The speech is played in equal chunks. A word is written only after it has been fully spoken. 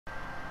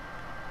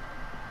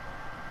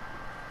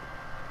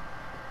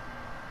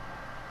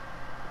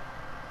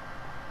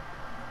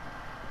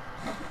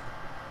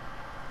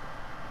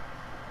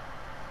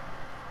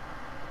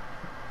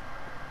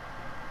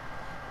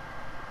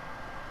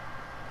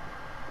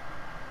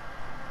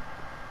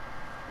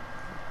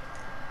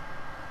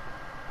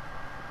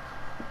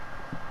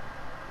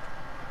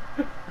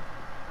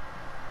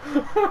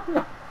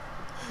What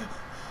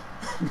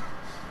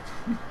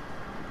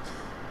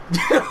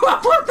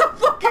the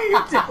fuck are you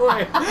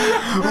doing?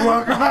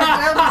 Welcome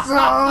back to episode.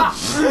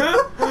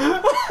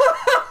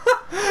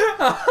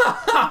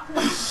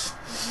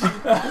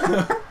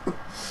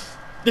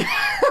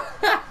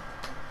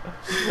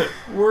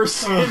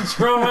 Worst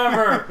intro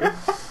ever.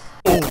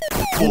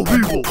 What?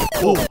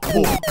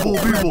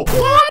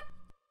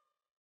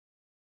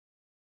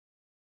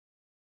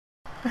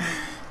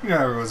 You know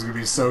everyone's gonna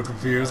be so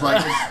confused.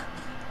 Like,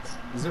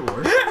 is it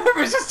worse?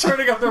 Everyone's just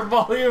turning up their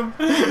volume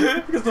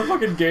because the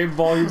fucking game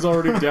volume's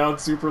already down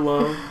super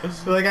low.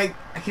 Like,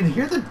 I can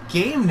hear the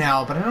game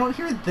now, but I don't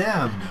hear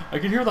them. I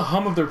can hear the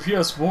hum of their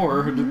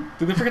PS4.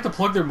 Did they forget to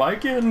plug their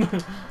mic in?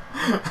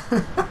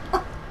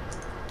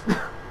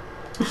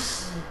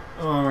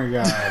 Oh my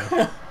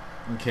god.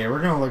 Okay,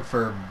 we're gonna look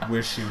for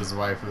Wish She Was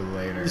Waifu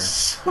later.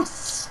 So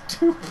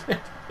stupid.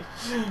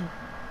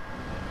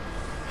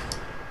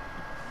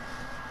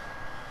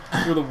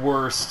 You're the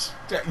worst.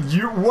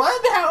 You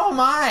what? How am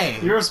I?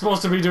 You're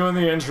supposed to be doing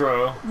the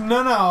intro.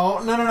 No.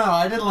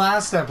 I did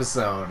last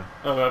episode.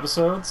 Of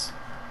episodes?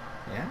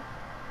 Yeah?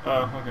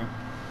 Oh, okay.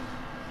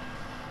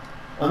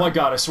 Oh my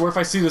god, I swear if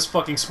I see this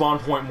fucking spawn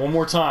point one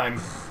more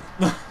time...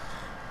 What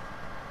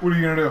are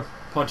you gonna do?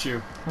 Punch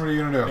you. What are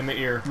you gonna do? In the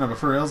ear. No, but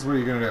for reals, what are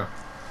you gonna do?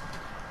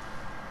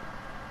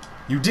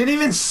 You didn't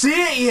even see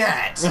it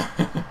yet!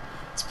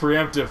 It's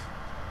preemptive.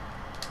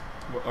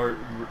 Are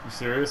you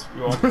serious?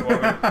 You want me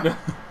to...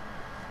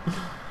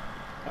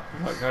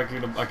 I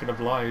can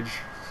oblige.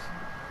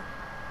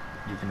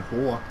 You can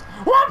whore.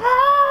 One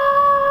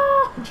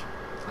punch!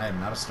 I am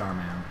not a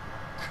Starman.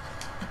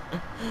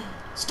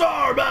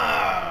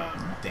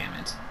 Starman! Damn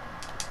it.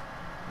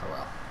 Oh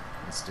well.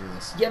 Let's do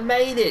this. You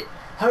made it!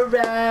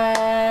 Hooray!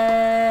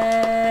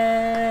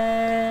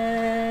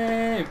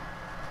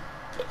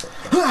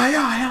 Oh,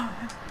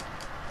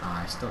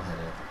 I still hit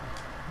it.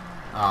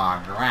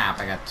 Aw, oh, grap.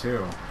 I got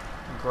two.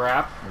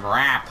 Grap?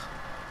 Grap.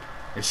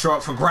 It's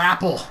short for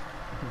grapple.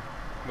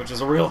 Which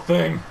is a real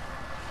thing.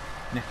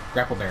 Nah,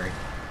 grappleberry.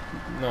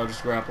 No,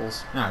 just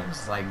grapples. No,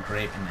 it's like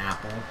grape and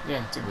apple.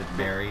 Yeah, with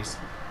berries.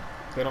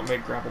 They don't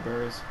make grapple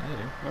berries. Yeah, they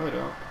do. No, they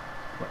don't.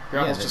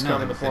 Grapples just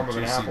come in the form of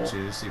an apple.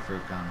 Juicy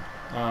fruit gum.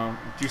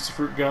 Juicy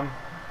fruit gum?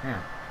 Yeah.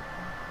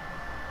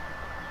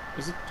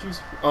 Is it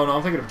juicy fruit? Oh no,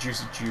 I'm thinking of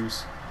juicy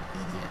juice.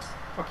 Idiot.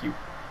 Fuck you.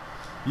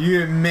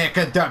 You make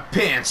a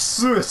depend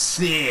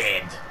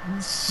suicide.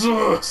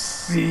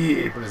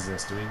 Suicide. What is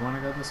this? Do we want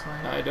to go this way?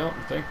 I don't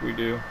think we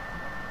do.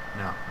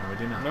 No, we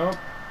do not. Nope.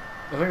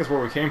 I think that's where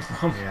we came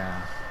from.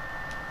 Yeah.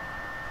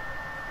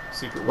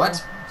 Secret wall?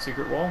 What?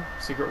 Secret wall?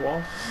 Secret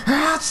wall?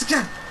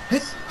 Secret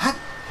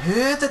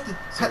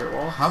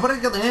wall? How about I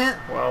get in?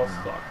 Well, no.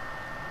 fuck.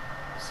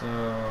 So,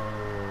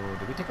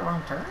 did we take a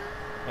wrong turn?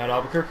 At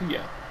Albuquerque,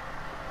 yeah.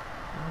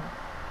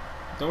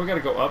 Don't we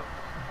gotta go up?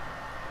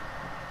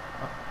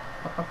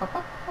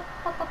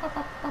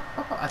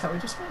 I thought we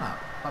just went up.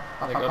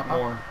 Like up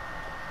more.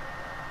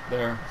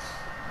 There.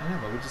 I know,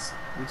 but we just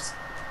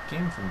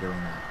came from doing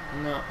that.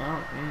 No, I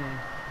don't.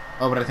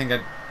 Oh, but I think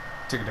I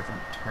took a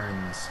different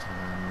turn this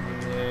time.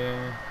 Maybe.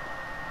 Yeah.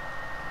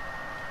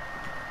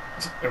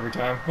 Every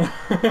time.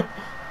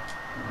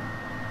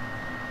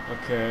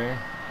 Okay,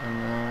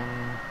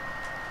 and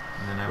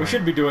then we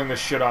should be doing this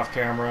shit off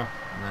camera.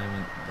 And then I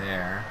went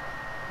there.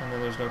 And then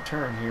there's no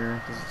turn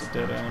here because it's a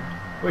dead end.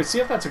 Wait,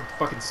 see if that's a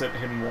fucking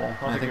hidden wall.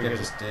 I think I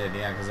just did,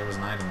 yeah, because there was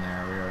an item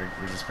there.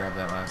 We just grabbed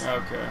that last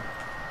time. Okay.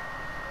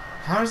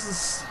 How does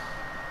this...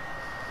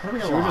 How do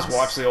we Should we just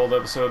watch the old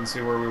episode and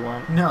see where we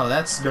went? No,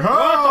 that's... What the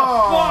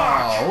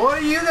fuck? What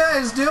are you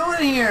guys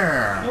doing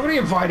here? Nobody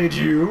invited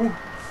you.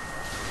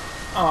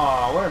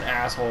 Aw, what an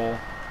asshole.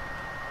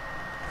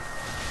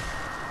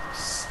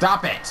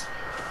 Stop it!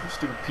 You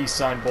stupid peace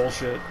sign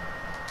bullshit.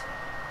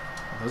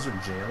 Those are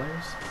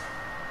jailers?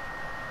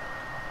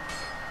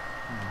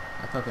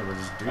 I thought they were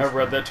just douchebags. I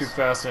read that too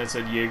fast and it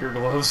said Jaeger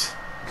gloves.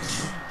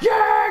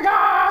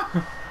 Jaeger!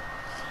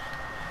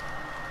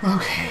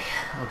 Okay.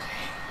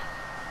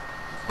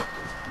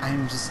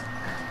 I'm just...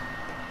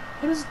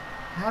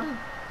 How did...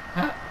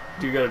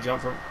 Do you gotta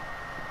jump from...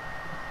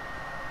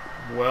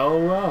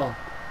 Well.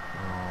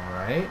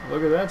 Alright.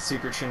 Look at that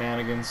secret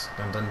shenanigans.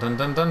 Dun dun dun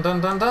dun dun dun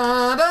dun dun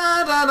dun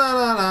dun dun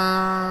dun.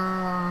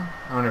 I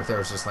wonder if there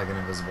was just like an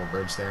invisible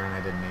bridge there and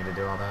I didn't need to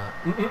do all that.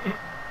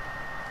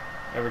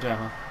 Every time,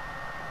 huh?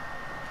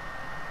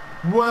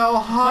 Well,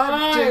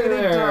 hot diggity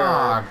there.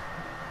 dog.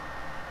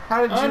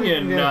 How did you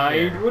Onion get Knight,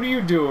 here? what are you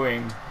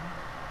doing?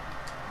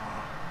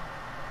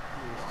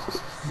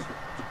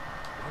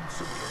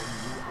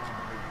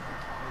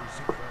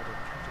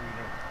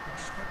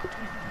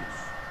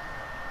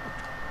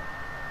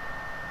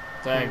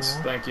 Thanks,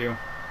 thank you.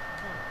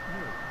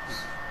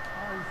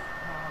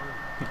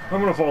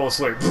 I'm gonna fall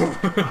asleep.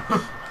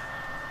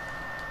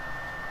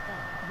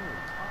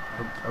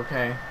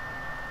 Okay.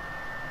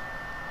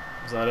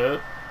 Is that it?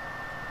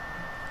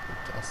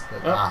 Guess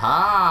that. Oh.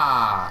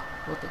 Aha!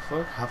 What the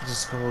fuck? Have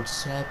just gold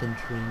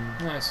serpentine.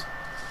 Nice.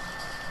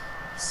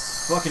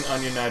 Fucking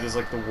Onion Knight is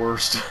like the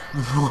worst.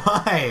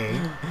 Why?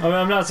 I mean,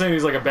 I'm not saying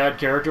he's like a bad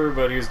character,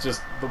 but he's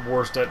just the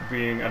worst at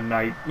being a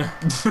knight.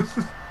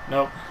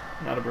 Nope,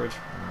 not a bridge.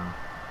 Oh.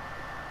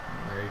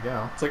 Well, there you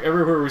go. It's like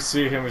everywhere we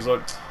see him, he's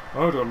like,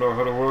 I don't know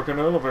how to work an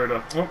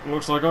elevator. Oh,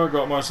 looks like I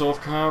got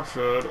myself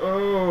captured.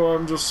 Oh,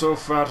 I'm just so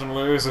fat and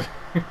lazy.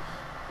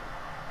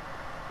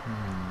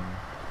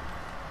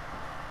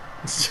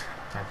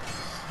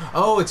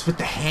 Oh, it's with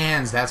the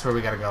hands. That's where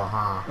we gotta go,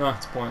 huh? Ah,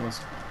 it's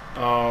pointless.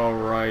 All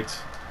right,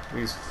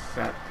 these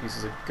fat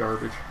pieces of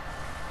garbage.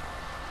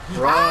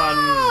 Run!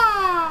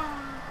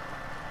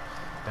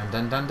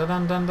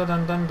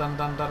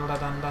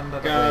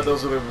 God,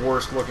 those are the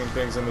worst looking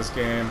things in this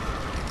game.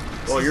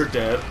 Well, you're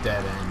dead.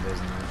 Dead end,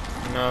 isn't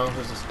it? No,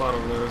 there's a spot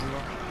over there, isn't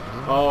there?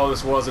 Oh,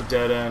 this was a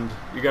dead end.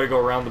 You gotta go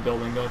around the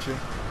building, don't you?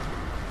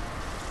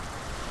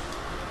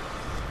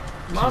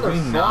 Can we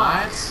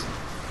not?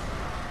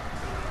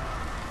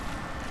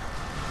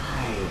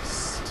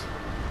 Christ.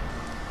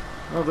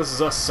 Oh, this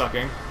is us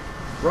sucking.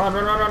 Run,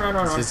 run, run, run, run,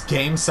 run, run. This is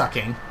game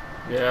sucking.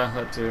 Yeah,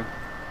 that too.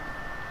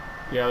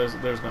 Yeah,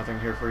 there's nothing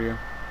here for you.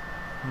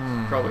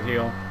 Probably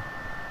heal.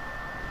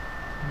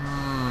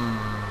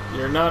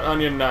 You're not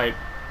Onion Knight.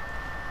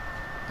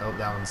 Oh,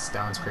 that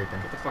one's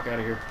creeping. Get the fuck out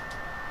of here.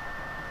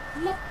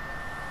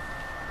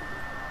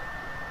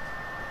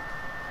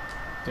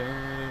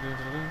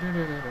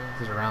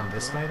 Is it around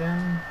this way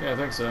then? Yeah, I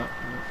think so.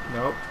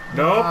 Nope.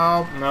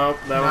 Nope. Nope.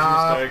 That was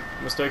a mistake.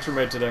 Mistakes were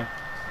made today.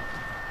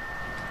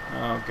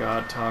 Oh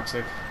god,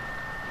 toxic.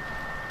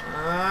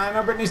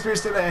 No Britney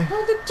Spears today.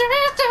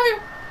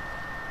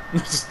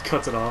 Just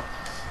cuts it off.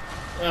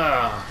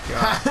 Oh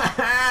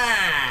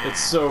god. It's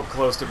so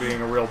close to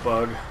being a real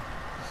bug.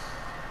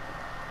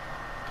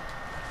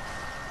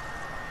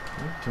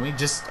 Can we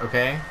just...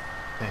 Okay.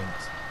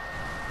 Thanks.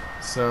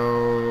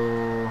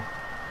 So...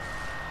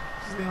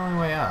 This is the only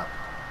way up.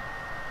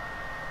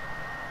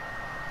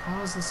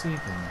 How is this even?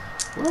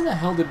 Where the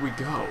hell did we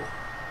go?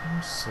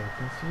 I'm so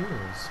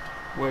confused.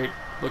 Wait,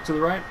 look to the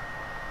right?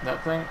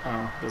 That thing?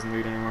 Oh, doesn't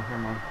lead anywhere. Never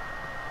mind.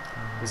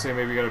 They say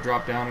maybe you gotta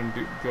drop down and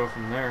go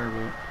from there,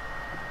 but...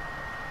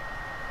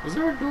 Was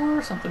there a door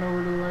or something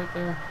over to the right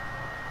there?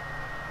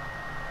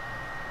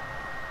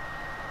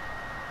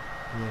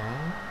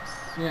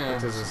 Yes? Yeah.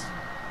 Does this...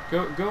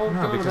 Go No,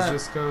 to because that.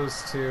 this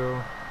goes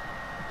to...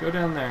 Go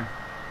down there.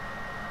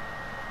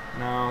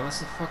 No, that's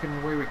the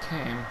fucking way we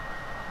came.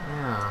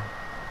 Yeah.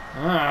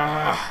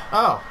 Ah!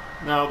 Oh!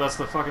 No, that's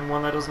the fucking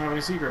one that doesn't have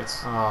any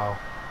secrets. Oh.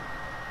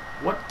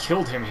 What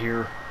killed him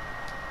here?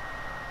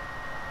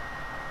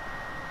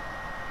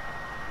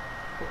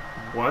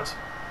 What?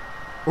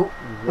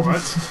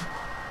 What?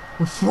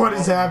 What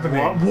is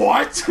happening?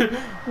 What?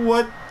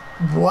 What?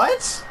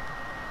 What?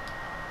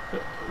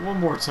 One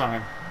more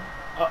time.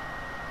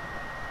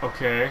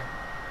 Okay.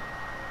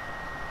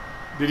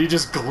 Did he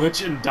just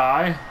glitch and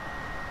die?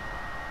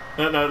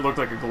 That looked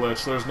like a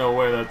glitch. There's no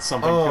way that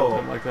something killed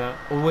him like that.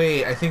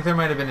 Wait, I think there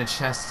might have been a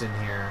chest in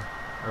here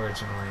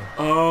originally.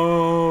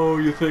 Oh,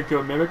 you think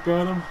a mimic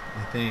got him?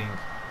 I think.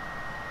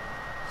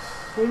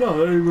 Well,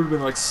 no, he would have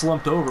been like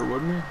slumped over,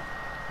 wouldn't he?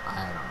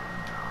 I don't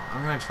know.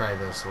 I'm gonna try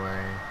this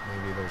way.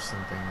 Maybe there's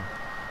something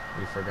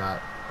we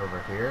forgot over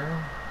here.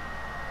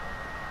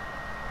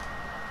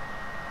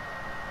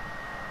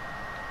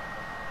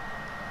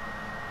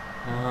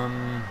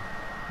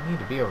 We need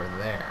to be over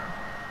there.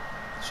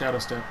 Shadow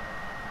step.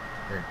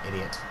 You're an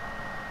idiot.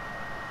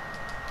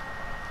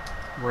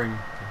 Ring.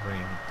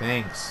 Ring.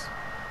 Thanks.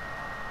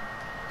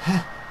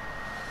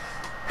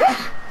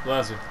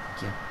 Bless you.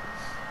 Thank you.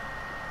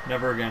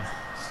 Never again.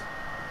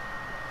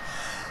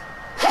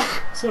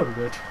 Son of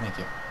a bitch. Thank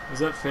you. Is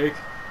that fake?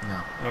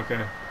 No.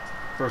 Okay.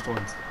 First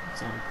one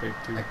sounded fake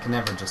too. I can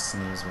never just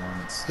sneeze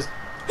once. Just...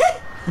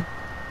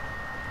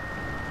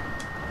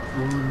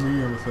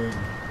 me, I'm a thing.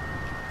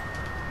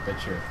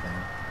 Bet you're a thing.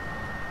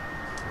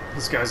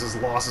 This guy's as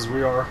lost as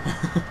we are.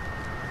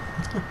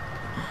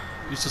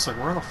 He's just like,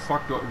 where the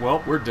fuck do I...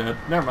 Well, we're dead.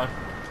 Never mind.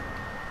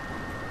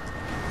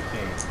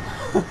 Hey.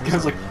 The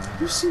guy's like,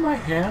 you see my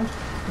hand?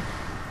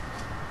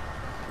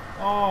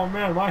 Oh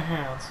man, my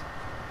hands.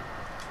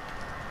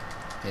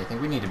 Okay, I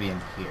think we need to be in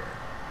here.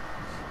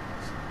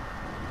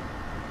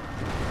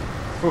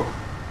 Oh.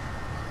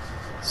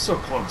 So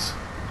close.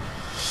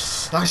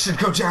 I should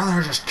go down there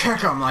and just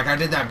kick him like I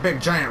did that big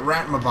giant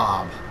rat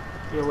mabob.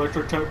 The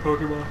electric type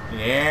Pokemon.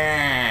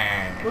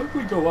 Yeah. What if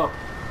we go up?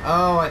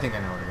 Oh, I think I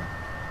know where to go.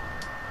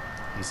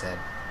 He said,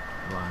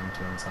 lying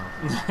to himself.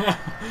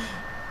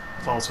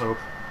 False hope,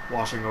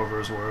 washing over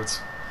his words.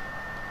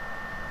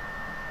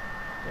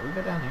 Did we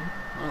go down here?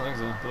 I don't think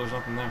so, but there's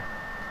nothing there.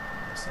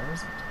 Yes, there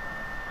isn't.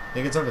 I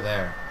think it's over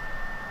there.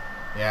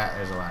 Yeah,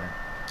 there's a ladder.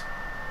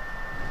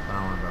 I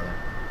don't want to go there.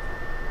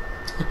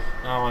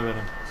 No, I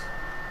didn't.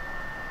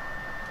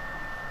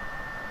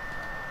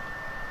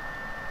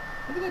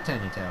 Look at that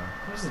tiny tower.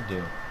 What does it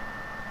do?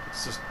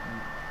 It's just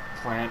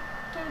plant.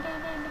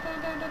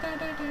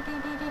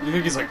 You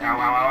think he's like, ow, ow,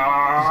 ow,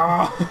 ow,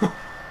 ow, ow.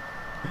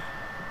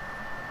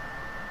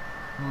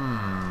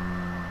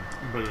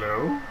 Hmm.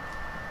 Below?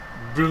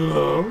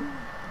 Below?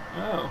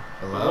 Oh.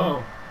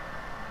 Below?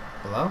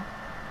 Below?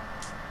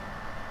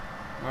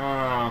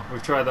 Oh,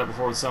 we've tried that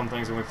before with some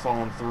things and we've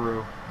fallen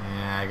through.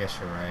 Yeah, I guess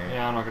you're right.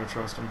 Yeah, I'm not gonna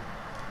trust him.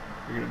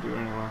 You're gonna do it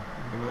anyway.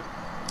 Do it.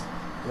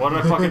 What did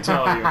I fucking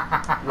tell you?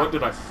 What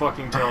did I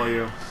fucking tell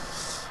you?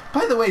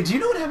 By the way, do you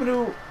know what happened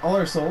to all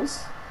our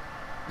souls?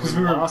 We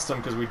lost them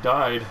because we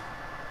died.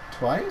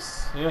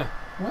 Twice? Yeah.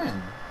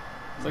 When?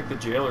 It's like the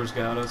jailers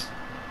got us.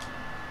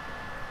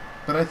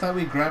 But I thought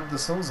we grabbed the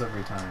souls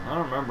every time. I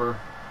don't remember.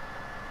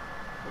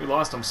 We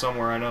lost them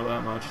somewhere, I know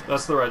that much.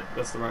 That's the right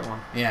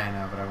one. Yeah, I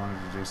know, but I wanted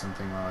to do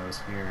something while I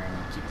was here and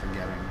I keep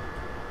forgetting.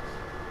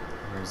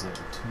 Where is it?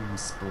 Toon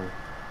spool.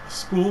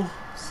 Spool?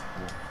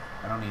 Spool.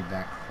 I don't need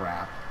that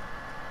crap.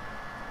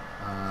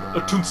 A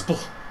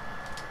Toonspool.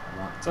 I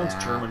want Sounds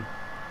that. German.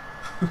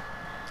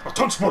 A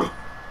Toonspool!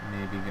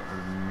 Maybe get rid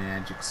of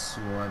magic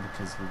sword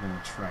because we're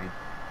gonna try.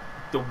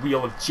 The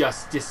wheel of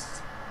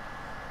justice.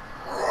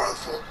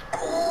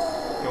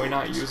 Can we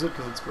not use it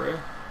because it's gray?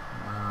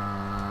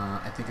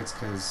 I think it's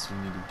because we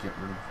need to get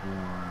rid of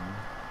one.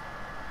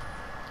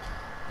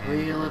 And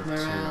Wheel get of rid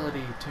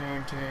morality, two.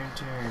 turn, turn,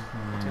 turn.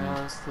 Tell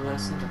us the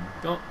lesson.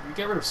 Don't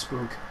get rid of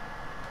spook.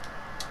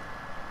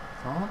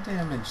 Fall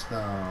damage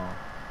though.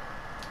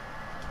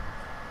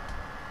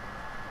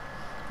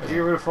 How do you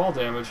get rid of fall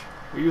damage?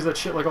 We use that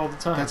shit like all the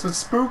time. That's what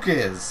spook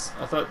is.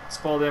 I thought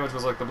fall damage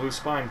was like the blue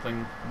spine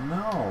thing.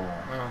 No.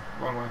 Oh,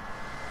 wrong way.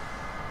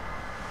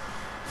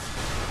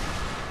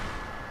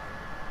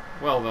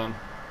 Well then.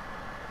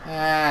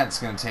 That's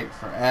gonna take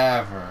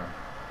forever.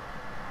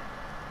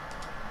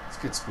 Let's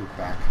get spook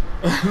back.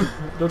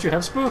 Don't you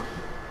have spook?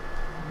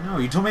 No,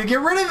 you told me to get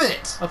rid of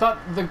it! I thought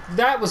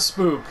that was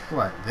spook.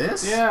 What,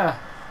 this? Yeah.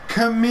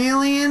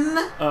 Chameleon?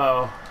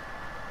 Oh.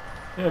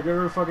 Yeah, get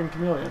rid of fucking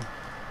chameleon.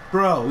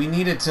 Bro, we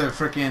needed to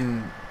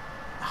frickin'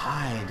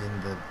 hide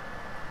in the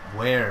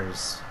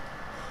wares.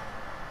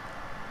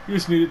 You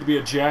just need it to be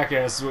a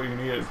jackass is what you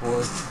need it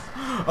for.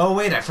 Oh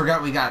wait, I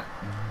forgot we got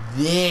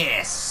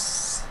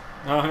this.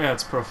 Oh yeah,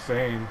 it's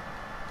profane.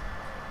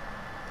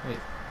 Wait,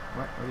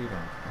 what are you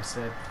doing? I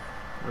said,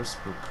 where's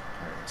spook?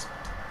 There it is.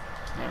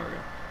 There we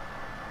go.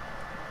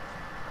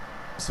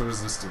 So what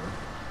does this do?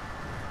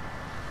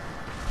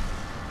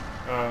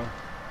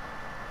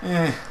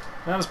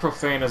 Not as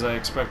profane as I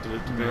expected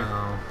it to be. No,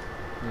 I'm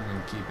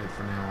gonna keep it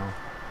for now.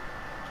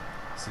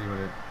 See what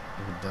if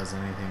it does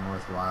anything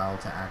worthwhile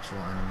to actual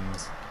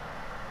enemies.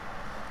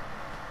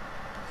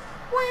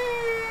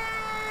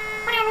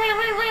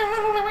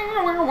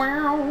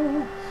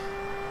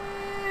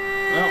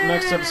 Well,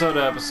 next episode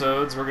of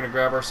episodes, we're gonna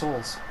grab our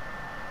souls.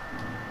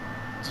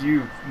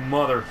 You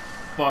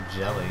motherfucker.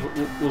 Jelly.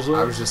 Was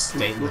I was just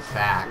stating the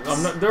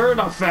facts. There are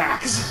no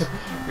facts.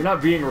 You're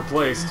not being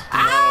replaced.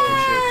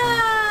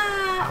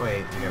 Ah! Wait,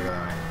 you gotta go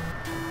that way.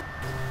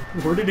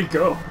 Where did he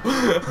go?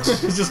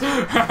 He's just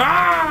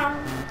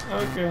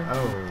okay.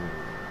 Oh.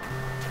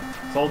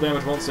 Fall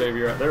damage won't save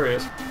you. There he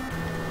is.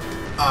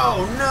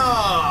 Oh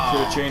no!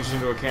 Should have changed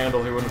into a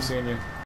candle. He wouldn't have seen you.